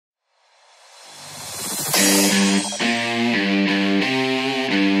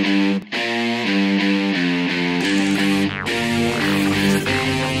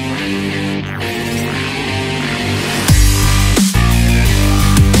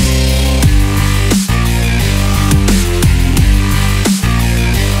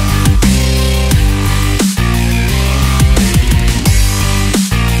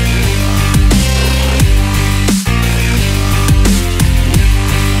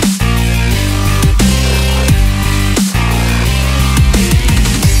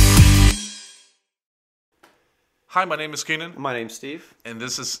Hi, my name is Keenan, My name's Steve. and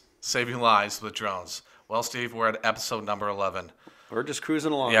this is Saving Lives with Drones. Well, Steve, we're at episode number 11. We're just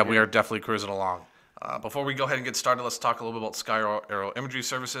cruising along Yeah, here. we are definitely cruising along. Before we go ahead and get started, let's talk a little bit about Sky Aero Imagery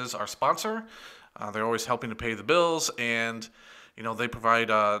Services, our sponsor. They're always helping to pay the bills, and they provide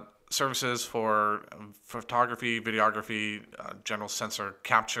services for photography, videography, general sensor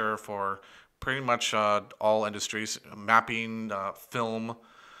capture for pretty much all industries, mapping, film.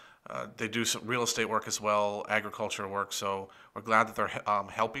 They do some real estate work as well, agriculture work. So we're glad that they're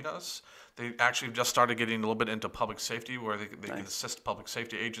helping us. They actually just started getting a little bit into public safety, where they can assist public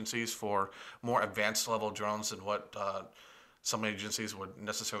safety agencies for more advanced level drones than what some agencies would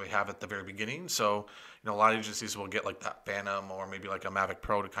necessarily have at the very beginning. So a lot of agencies will get like that Phantom or maybe like a Mavic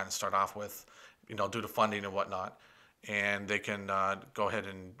Pro to kind of start off with, due to funding and whatnot. And they can go ahead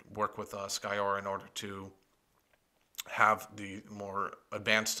and work with Skyor in order to have the more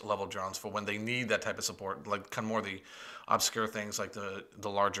advanced level drones for when they need that type of support, like kind of more the obscure things like the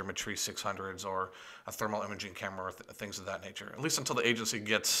larger Matrice 600s or a thermal imaging camera or things of that nature, at least until the agency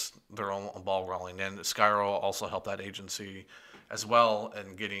gets their own ball rolling. And Skyro also help that agency as well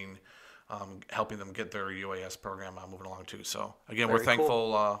in getting helping them get their UAS program moving along too. So again, Very we're thankful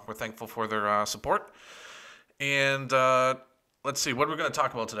cool. we're thankful for their support. And let's see, what are we going to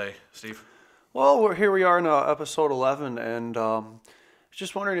talk about today, Steve? Well, here we are in episode 11, and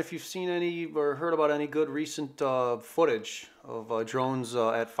just wondering if you've seen any or heard about any good recent footage of drones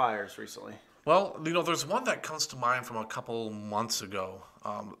at fires recently. Well, there's one that comes to mind from a couple months ago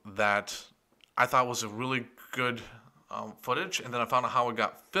that I thought was a really good footage, and then I found out how it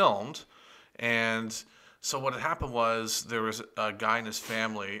got filmed. And so what had happened was there was a guy and his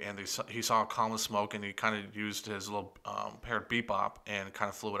family, and he saw a column of smoke, and he kind of used his little paired beep-op and kind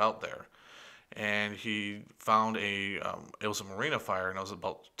of flew it out there. And he found it was a Marina Fire, and it was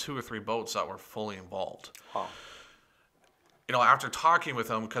about 2 or 3 boats that were fully involved. Wow. After talking with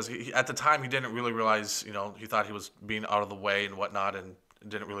him, because at the time he didn't really realize, he thought he was being out of the way and whatnot, and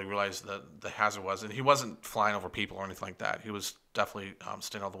didn't really realize the hazard was. And he wasn't flying over people or anything like that. He was definitely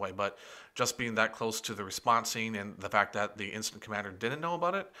staying out of the way. But just being that close to the response scene, and the fact that the incident commander didn't know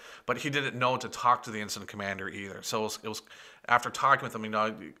about it, but he didn't know to talk to the incident commander either. So it was after talking with him,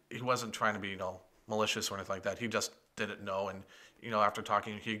 he wasn't trying to be, malicious or anything like that. He just didn't know. And, after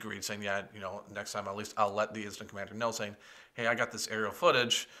talking, he agreed, saying, yeah, next time at least I'll let the incident commander know, saying, hey, I got this aerial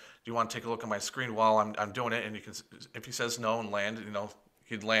footage. Do you want to take a look at my screen while I'm doing it? And you can, if he says no and land,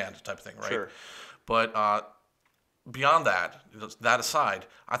 he'd land type of thing, right? Sure. But beyond that, that aside,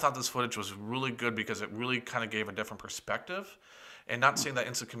 I thought this footage was really good because it really kind of gave a different perspective. And not saying that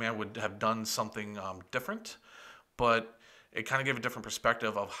incident command would have done something different, but it kind of gave a different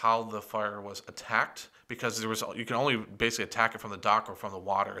perspective of how the fire was attacked, because you can only basically attack it from the dock or from the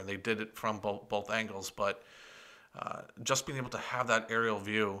water, and they did it from both angles. But just being able to have that aerial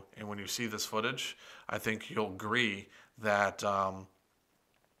view, and when you see this footage, I think you'll agree that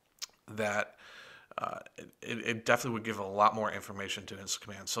it definitely would give a lot more information to Incident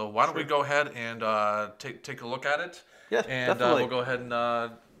Command. So why don't we go ahead and take a look at it? Yeah, and definitely. we'll go ahead and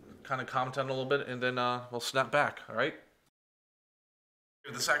kind of comment on it a little bit, and then we'll snap back. All right.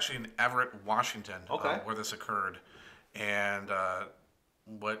 This is actually in Everett, Washington, where this occurred. And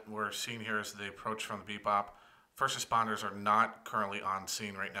what we're seeing here is the approach from the beep-op. First responders are not currently on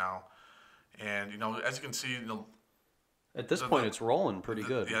scene right now. And, as you can see, At this point, it's rolling pretty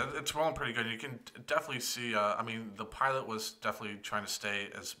good. Yeah, it's rolling pretty good. You can definitely see, the pilot was definitely trying to stay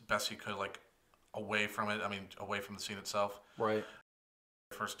as best he could, away from it. Away from the scene itself. Right.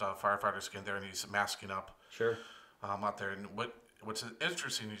 First firefighter's getting there, and he's masking up. Sure. Out there. And what's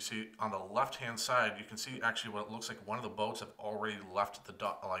interesting, you see on the left-hand side, you can see actually what looks like one of the boats have already left the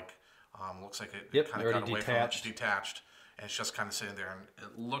dock. Looks like it kind of got away from it, detached, and it's just kind of sitting there. And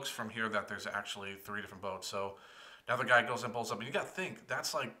it looks from here that there's actually 3 different boats. So now the guy goes and pulls up, and you got to think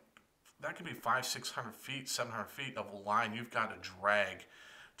that could be 500, 600 feet, 700 feet of line you've got to drag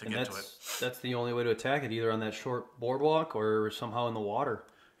to get to it. That's the only way to attack it, either on that short boardwalk or somehow in the water.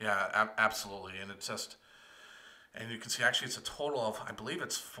 Yeah, absolutely. And it's just, and you can see actually it's a total of, I believe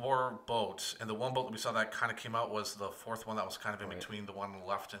it's 4 boats. And the one boat that we saw that kind of came out was the 4th one that was kind of in between the one on the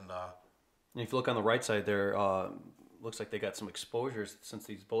left and And if you look on the right side there, looks like they got some exposures since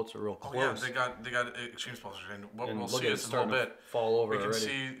these boats are real close. Oh yeah, they got extreme exposures. And what we'll see is in a little bit fall over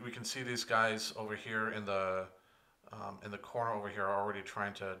we can see these guys over here in the corner over here are already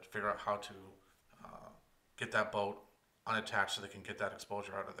trying to figure out how to get that boat unattached so they can get that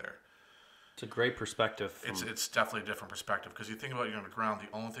exposure out of there. It's a great perspective. It's definitely a different perspective, because you think about you're on the ground,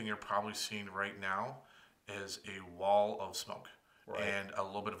 the only thing you're probably seeing right now is a wall of smoke. and a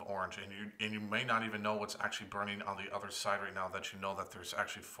little bit of orange, and you may not even know what's actually burning on the other side right now. That you know that there's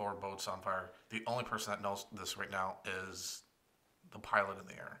actually 4 boats on fire. The only person that knows this right now is the pilot in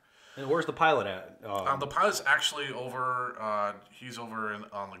the air. And where's the pilot at? The pilot's actually over. He's over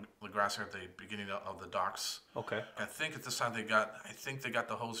on the grass here at the beginning of the docks. Okay. I think at this time they got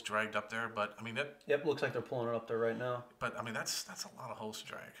the hose dragged up there, but I mean Yep, looks like they're pulling it up there right now. But I mean that's a lot of hose to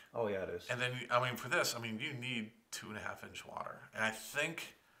drag. Oh yeah, it is. And then I mean for this, I mean you need 2.5 inch water, and I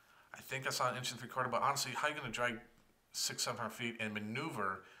think I saw an 1 3/4 inch. But honestly, how are you going to drag 600-700 feet and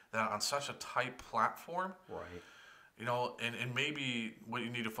maneuver that on such a tight platform? Right. You know, and maybe what you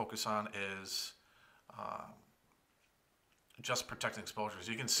need to focus on is just protecting exposures.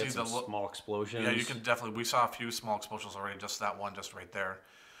 You can see the small explosions. Yeah, you can definitely. We saw a few small explosions already. Just that one, just right there.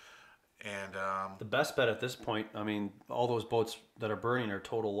 And the best bet at this point, I mean, all those boats that are burning are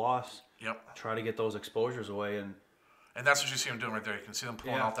total loss. Yep. Try to get those exposures away, and that's what you see them doing right there. You can see them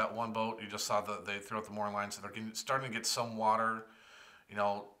pulling Yeah. off that one boat. You just saw they threw out the mooring lines. So they're starting to get some water, you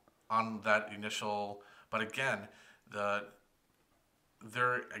know, on that initial. But again, the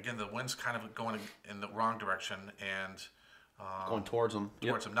wind's kind of going in the wrong direction and going towards them.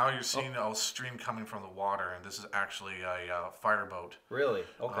 Towards them. Now you're seeing a stream coming from the water, and this is actually a fireboat. Really?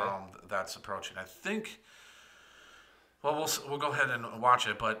 Okay. That's approaching. I think. Well, we'll go ahead and watch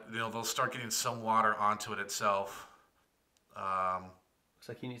it, but you know they'll start getting some water onto it itself. Looks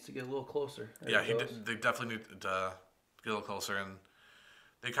like he needs to get a little closer. There they definitely need to get a little closer, and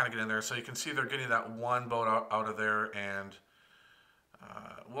they kind of get in there. So you can see they're getting that one boat out of there, and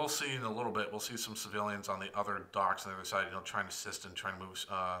we'll see in a little bit. We'll see some civilians on the other docks on the other side, you know, trying to assist and trying to move,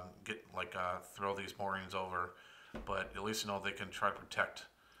 throw these moorings over. But at least, you know, they can try to protect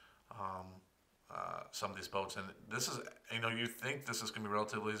some of these boats. And this is, you know, you think this is going to be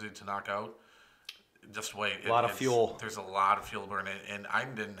relatively easy to knock out. Just wait. A lot of fuel. There's a lot of fuel burning, and I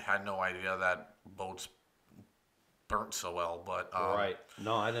had no idea that boats burnt so well. But right.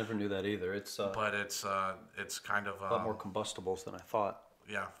 No, I never knew that either. It's kind of a lot more combustibles than I thought.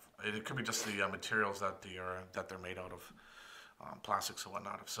 Yeah, it could be just the materials that they're made out of, plastics and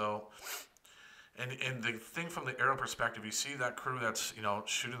whatnot. So, and the thing from the aerial perspective, you see that crew that's, you know,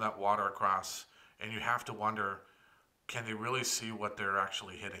 shooting that water across, and you have to wonder, can they really see what they're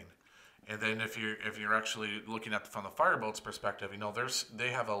actually hitting? And then if you're actually looking at from the fireboat's perspective, you know, they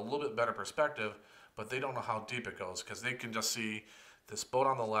have a little bit better perspective, but they don't know how deep it goes because they can just see this boat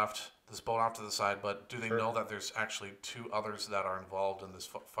on the left, this boat off to the side, but do they know that there's actually 2 others that are involved in this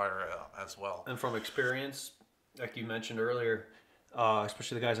fire as well? And from experience, like you mentioned earlier,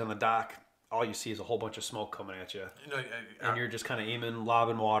 especially the guys on the dock, all you see is a whole bunch of smoke coming at you. You know, and you're just kind of aiming,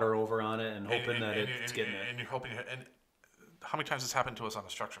 lobbing water over on it and hoping that it's getting it. And you're hoping, and how many times this happened to us on a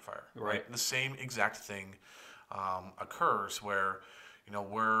structure fire? Right. The same exact thing occurs where, you know,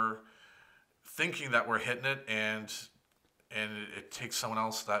 we're thinking that we're hitting it, and it takes someone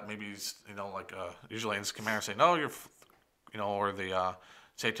else that maybe is, you know, like usually in this commander say, no, you're, you know, or the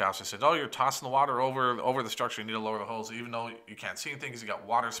safety officer said, oh, you're tossing the water over the structure. You need to lower the hose, even though you can't see anything because you got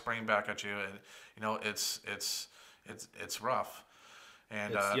water spraying back at you, and you know it's rough.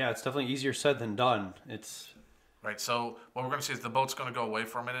 And it's definitely easier said than done. It's right. So what we're going to see is the boat's going to go away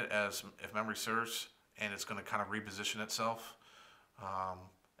for a minute, as if memory serves, and it's going to kind of reposition itself,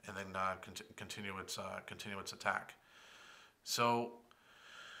 and then continue its attack. So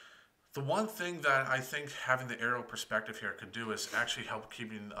the one thing that I think having the aerial perspective here could do is actually help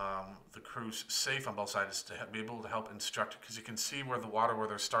keeping the crews safe on both sides, is to be able to help instruct, because you can see where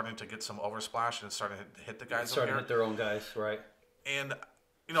they're starting to get some oversplash and it's starting to hit the guys over starting here. to hit their own guys, right? And,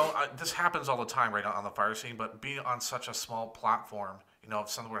 you know, this happens all the time right on the fire scene, but being on such a small platform, you know, if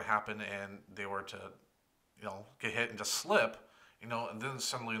something were to happen and they were to, you know, get hit and just slip, you know, and then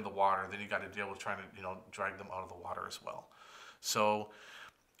suddenly in the water, then you got to deal with trying to, you know, drag them out of the water as well. So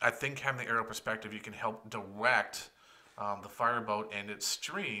I think having the aerial perspective, you can help direct the fireboat and its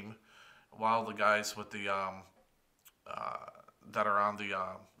stream, while the guys with the that are on the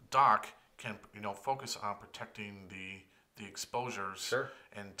dock can, you know, focus on protecting the exposures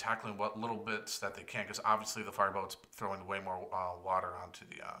and tackling what little bits that they can, because obviously the fireboat's throwing way more water onto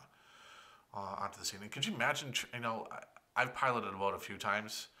the scene. And could you imagine? You know, I've piloted a boat a few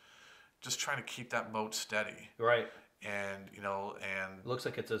times, just trying to keep that boat steady. Right. And, you know, and it looks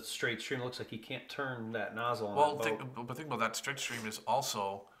like it's a straight stream. It looks like you can't turn that nozzle on that boat. But think about that straight stream is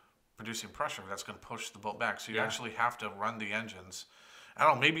also producing pressure that's going to push the boat back. So you actually have to run the engines. I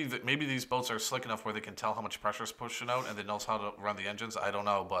don't know, maybe these boats are slick enough where they can tell how much pressure is pushing out and they knows how to run the engines. I don't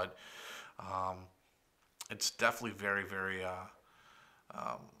know, but it's definitely very, very,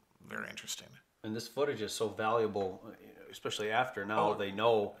 very interesting. And this footage is so valuable. especially after now they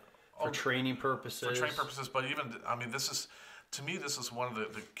know for training purposes. For training purposes, but even, I mean, this is, to me, this is one of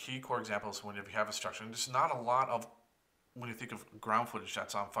the key core examples when you have a structure. And there's not a lot of, when you think of ground footage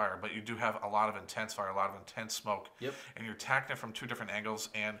that's on fire, but you do have a lot of intense fire, a lot of intense smoke. Yep. And you're attacking it from two different angles,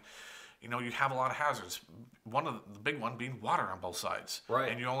 and you know, you have a lot of hazards. One of the big one being water on both sides. Right.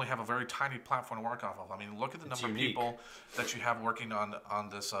 And you only have a very tiny platform to work off of. I mean, look at the number of people that you have working on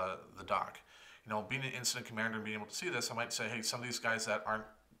this the dock. You know, being an incident commander and being able to see this, I might say, hey, some of these guys that aren't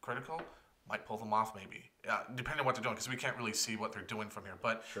critical might pull them off maybe, depending on what they're doing, because we can't really see what they're doing from here.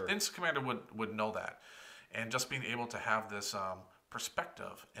 But the incident commander would know that. And just being able to have this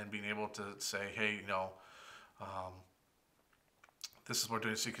perspective and being able to say, hey, you know, this is what we're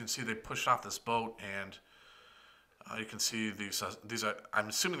doing. So you can see they pushed off this boat, and you can see these are, I'm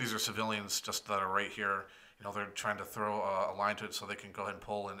assuming these are civilians just that are right here. You know, they're trying to throw a line to it so they can go ahead and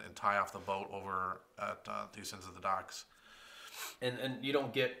pull and tie off the boat over at these ends of the docks. And you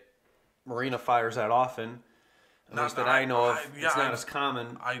don't get Marina fires that often. At least that I know of. It's not as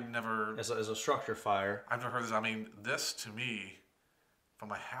common as a structure fire. I've never heard this. I mean, this to me,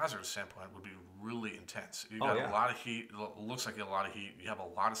 from a hazard standpoint, would be really intense. You got a lot of heat. It looks like a lot of heat. You have a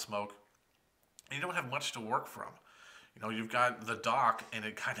lot of smoke. And you don't have much to work from. You know, you've got the dock, and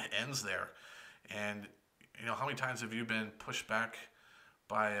it kind of ends there. And you know, how many times have you been pushed back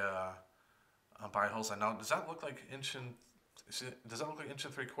by a hose line? Now, does that look like inch and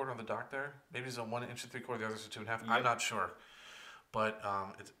 3/4 on the dock there? Maybe it's a 1 inch and 3/4. The others are 2.5. Yep. I'm not sure, but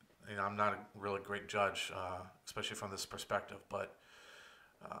it's, you know, I'm not a really great judge, especially from this perspective. But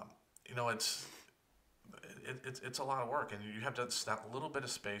you know, it's a lot of work, and you have that little bit of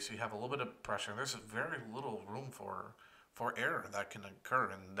space. You have a little bit of pressure. And there's very little room for error that can occur,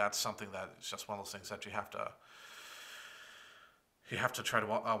 and that's something that is just one of those things that you have to try to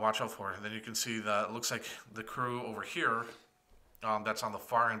watch out for. And then you can see that it looks like the crew over here, that's on the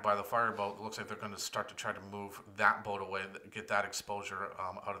far end by the fireboat, it looks like they're going to start to try to move that boat away, get that exposure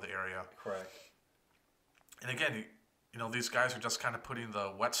out of the area. Correct. And again, you know, these guys are just kind of putting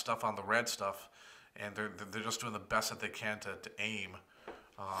the wet stuff on the red stuff, and they're just doing the best that they can to aim.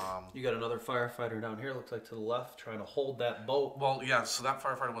 You got another firefighter down here, looks like to the left, trying to hold that boat. Well, yeah, so that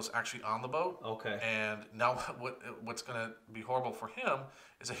firefighter was actually on the boat. Okay. And now what's going to be horrible for him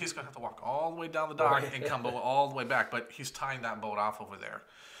is that he's going to have to walk all the way down the dock and come all the way back. But he's tying that boat off over there.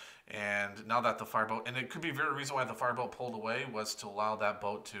 And now that the fireboat, and it could be very reason why the fireboat pulled away was to allow that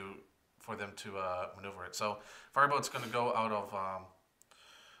boat for them to maneuver it. So fireboat's going to go out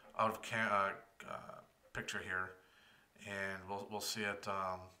of picture here. And we'll see it.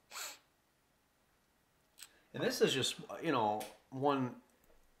 And this is just, you know, one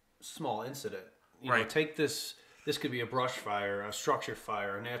small incident. You know, take this. This could be a brush fire, a structure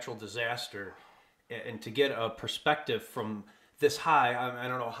fire, a natural disaster, and to get a perspective from this high. I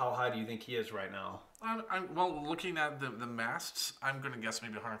don't know, how high do you think he is right now? Well, looking at the masts, I'm going to guess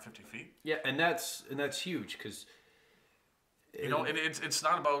maybe 150 feet. Yeah, and that's huge because you know, it's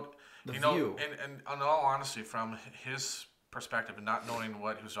not about. The you know, view. And in all honesty, from his perspective and not knowing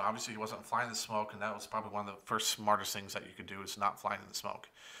what he was, obviously he wasn't flying the smoke, and that was probably one of the first smartest things that you could do is not flying in the smoke.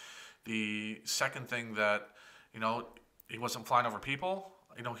 The second thing that, you know, he wasn't flying over people.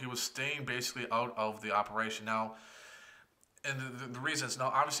 You know, he was staying basically out of the operation. Now, and the reason is,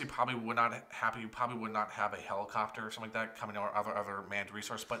 now obviously probably would not have a helicopter or something like that coming or other manned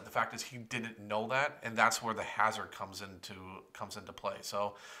resource, but the fact is he didn't know that, and that's where the hazard comes into play.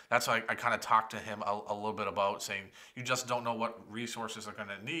 So that's why I kind of talked to him a little bit about saying you just don't know what resources are going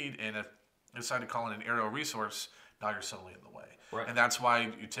to need, and if you decide to call in an aerial resource, now you're suddenly in the way. Right. And that's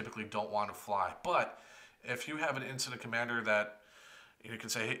why you typically don't want to fly. But if you have an incident commander that you can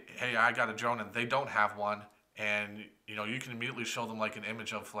say, hey, I got a drone, and they don't have one, and you know, you can immediately show them like an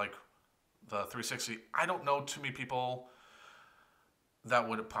image of like the 360. I don't know too many people that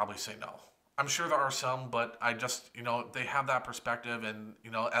would probably say no. I'm sure there are some, but I just, you know, they have that perspective, and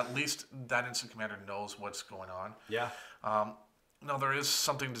you know, at least that incident commander knows what's going on. Yeah. No, there is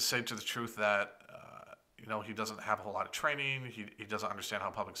something to say to the truth that you know, he doesn't have a whole lot of training. He doesn't understand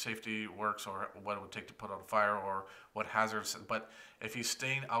how public safety works or what it would take to put out a fire or what hazards. But if he's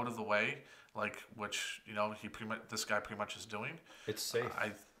staying out of the way, like which you know this guy pretty much is doing, it's safe.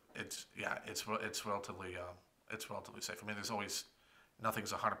 It's relatively safe. I mean, there's always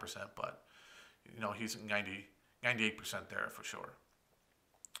nothing's 100%, but you know he's 98% there for sure.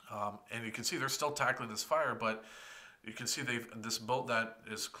 And you can see they're still tackling this fire, but you can see this boat that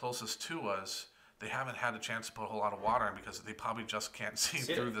is closest to us. They haven't had a chance to put a whole lot of water in because they probably just can't see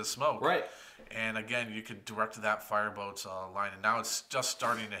through the smoke. Right. And again, you could direct that fireboat's line, and now it's just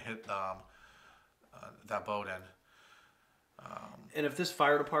starting to hit that boat end. And if this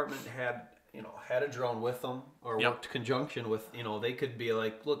fire department had, had a drone with them or worked conjunction with, they could be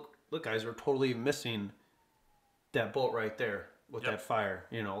like, look, guys, we're totally missing that boat right there with that fire,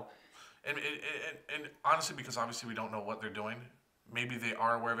 And honestly, because obviously we don't know what they're doing, maybe they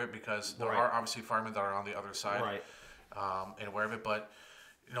are aware of it because there are obviously firemen that are on the other side, and aware of it. But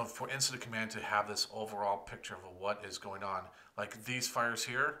for incident command to have this overall picture of what is going on, like these fires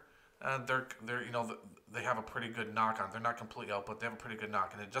here, they're they have a pretty good knock on. They're not completely out, but they have a pretty good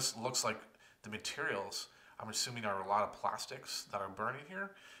knock, and it just looks like the materials, I'm assuming, are a lot of plastics that are burning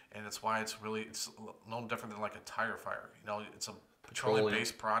here, and it's why it's no different than like a tire fire. It's a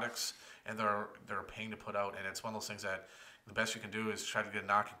petroleum-based products, and they're a pain to put out, and it's one of those things that the best you can do is try to get a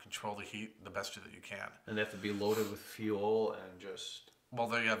knock and control the heat the best that you can. And they have to be loaded with fuel and just... Well,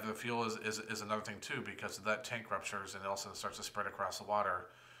 the fuel is another thing too, because that tank ruptures and it also starts to spread across the water.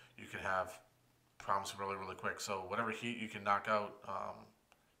 You can have problems really, really quick. So whatever heat you can knock out,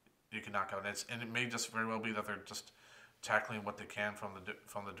 and it may just very well be that they're just tackling what they can from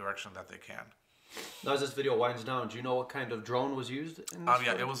the direction that they can. Now, as this video winds down, do you know what kind of drone was used in this?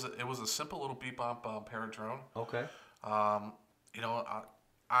 Yeah, it was a simple little beep-bop parrot drone. Okay. They're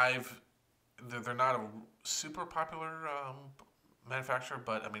not a super popular manufacturer,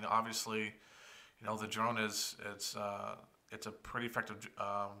 but I mean, obviously, the drone it's a pretty effective.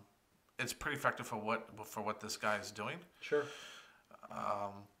 It's pretty effective for what this guy is doing. Sure.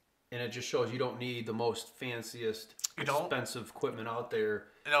 And it just shows you don't need the most fanciest, expensive equipment out there.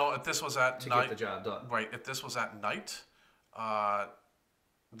 If this was at night, get the job done. Right. If this was at night,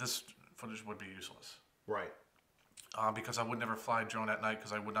 this footage would be useless. Right. Because I would never fly a drone at night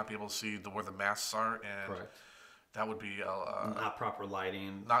because I would not be able to see where the masts are, and that would be not proper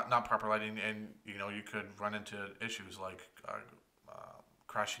lighting. Not proper lighting, and you could run into issues like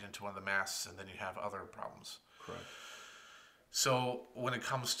crashing into one of the masts, and then you have other problems. Correct. So when it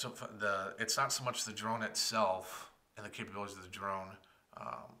comes to it's not so much the drone itself and the capabilities of the drone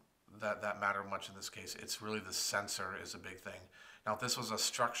that matter much in this case. It's really the sensor is a big thing. Now, if this was a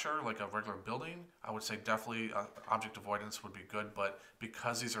structure like a regular building, I would say definitely object avoidance would be good. But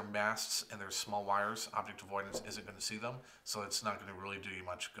because these are masts and they're small wires, object avoidance isn't going to see them, so it's not going to really do you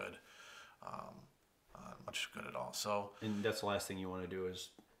much good, at all. So, and that's the last thing you want to do is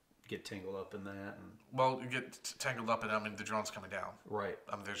get tangled up in that. And... Well, you get tangled up in. I mean, the drone's coming down. Right.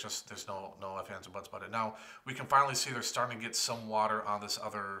 I mean, there's no ifs, ands, or buts about it. Now we can finally see they're starting to get some water on this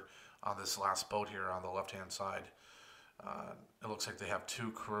last boat here on the left-hand side. It looks like they have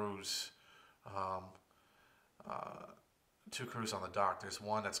two crews on the dock. There's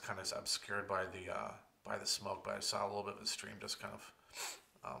one that's kind of obscured by the smoke, but I saw a little bit of a stream just kind of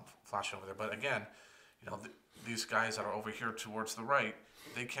flashing over there. But again, these guys that are over here towards the right,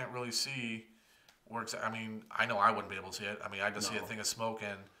 they can't really see where it's. I mean, I know I wouldn't be able to see it. I mean, I just see a thing of smoke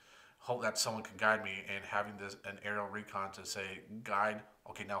and hope that someone can guide me. And having an aerial recon to say, guide,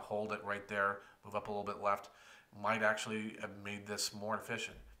 okay, now hold it right there, move up a little bit left, might actually have made this more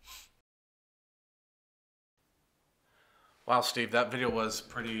efficient. Wow, Steve, that video was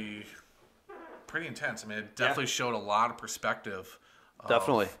pretty intense. I mean, it definitely showed a lot of perspective.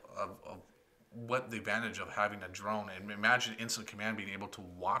 Definitely. Of what the advantage of having a drone, and imagine incident command being able to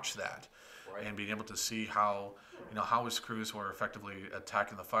watch that, and being able to see how his crews were effectively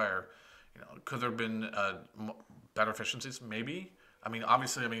attacking the fire. Could there have been better efficiencies? Maybe. I mean,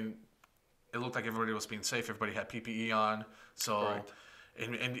 obviously, it looked like everybody was being safe. Everybody had PPE on. So,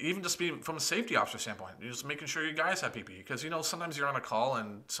 and even just being from a safety officer standpoint, you're just making sure you guys have PPE. Because, sometimes you're on a call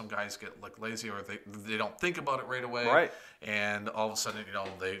and some guys get lazy or they don't think about it right away. Right. And all of a sudden,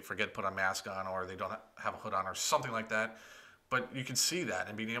 they forget to put a mask on or they don't have a hood on or something like that. But you can see that,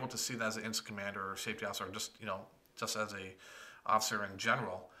 and being able to see that as an incident commander or safety officer, or just as a officer in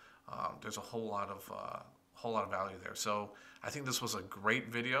general, there's a whole lot of value there. So I think this was a great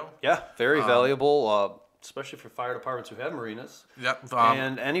video. Yeah, very valuable, especially for fire departments who have marinas. Yep.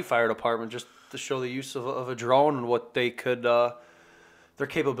 And any fire department, just to show the use of a drone and what they could, their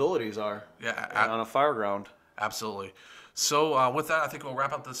capabilities are on a fire ground. Absolutely. So with that, I think we'll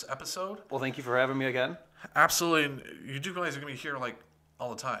wrap up this episode. Well, thank you for having me again. Absolutely. And you do realize you're going to be here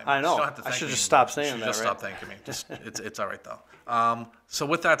all the time. I know. You don't have to thank I should me. just stop saying that, Just stop thanking me. It's all right, though. So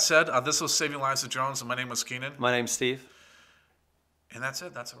with that said, this was Saving Lives with Drones, and my name was Keenan. My name's Steve. And that's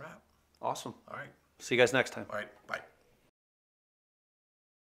it. That's a wrap. Awesome. All right. See you guys next time. All right. Bye.